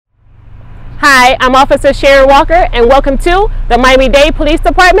Hi, I'm Officer Sharon Walker, and welcome to the Miami-Dade Police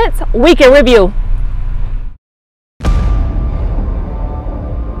Department's Week in Review.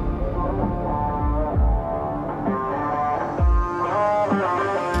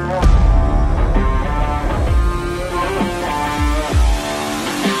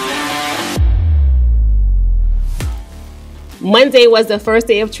 Monday was the first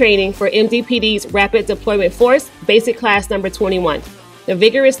day of training for MDPD's Rapid Deployment Force, Basic Class Number 21. The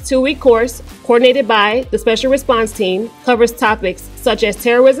vigorous 2-week course, coordinated by the Special Response Team, covers topics such as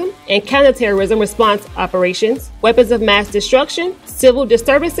terrorism and counterterrorism response operations, weapons of mass destruction, civil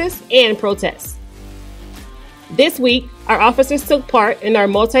disturbances, and protests. This week, our officers took part in our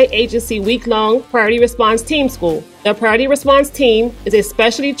multi-agency week-long Priority Response Team School. The Priority Response Team is a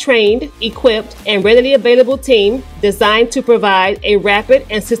specially trained, equipped, and readily available team designed to provide a rapid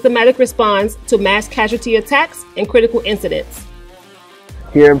and systematic response to mass casualty attacks and critical incidents.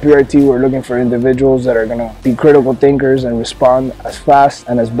 Here in PRT, we're looking for individuals that are going to be critical thinkers and respond as fast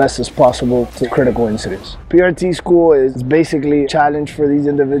and as best as possible to critical incidents. PRT school is basically a challenge for these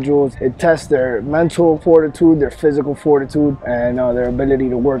individuals. It tests their mental fortitude, their physical fortitude, and their ability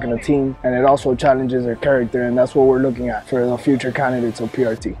to work in a team. And it also challenges their character, and that's what we're looking at for the future candidates of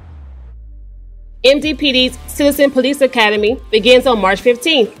PRT. MDPD's Citizen Police Academy begins on March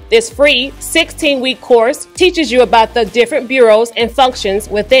 15th. This free 16-week course teaches you about the different bureaus and functions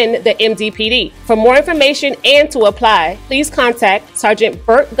within the MDPD. For more information and to apply, please contact Sergeant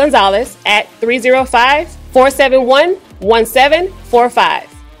Bert Gonzalez at 305-471-1745.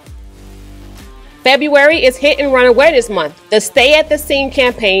 February is Hit and Run Awareness Month. The Stay at the Scene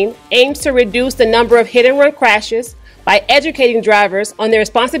campaign aims to reduce the number of hit and run crashes by educating drivers on their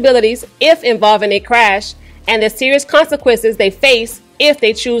responsibilities if involved in a crash and the serious consequences they face if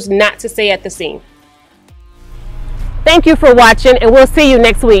they choose not to stay at the scene. Thank you for watching, and we'll see you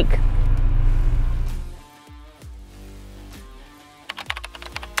next week.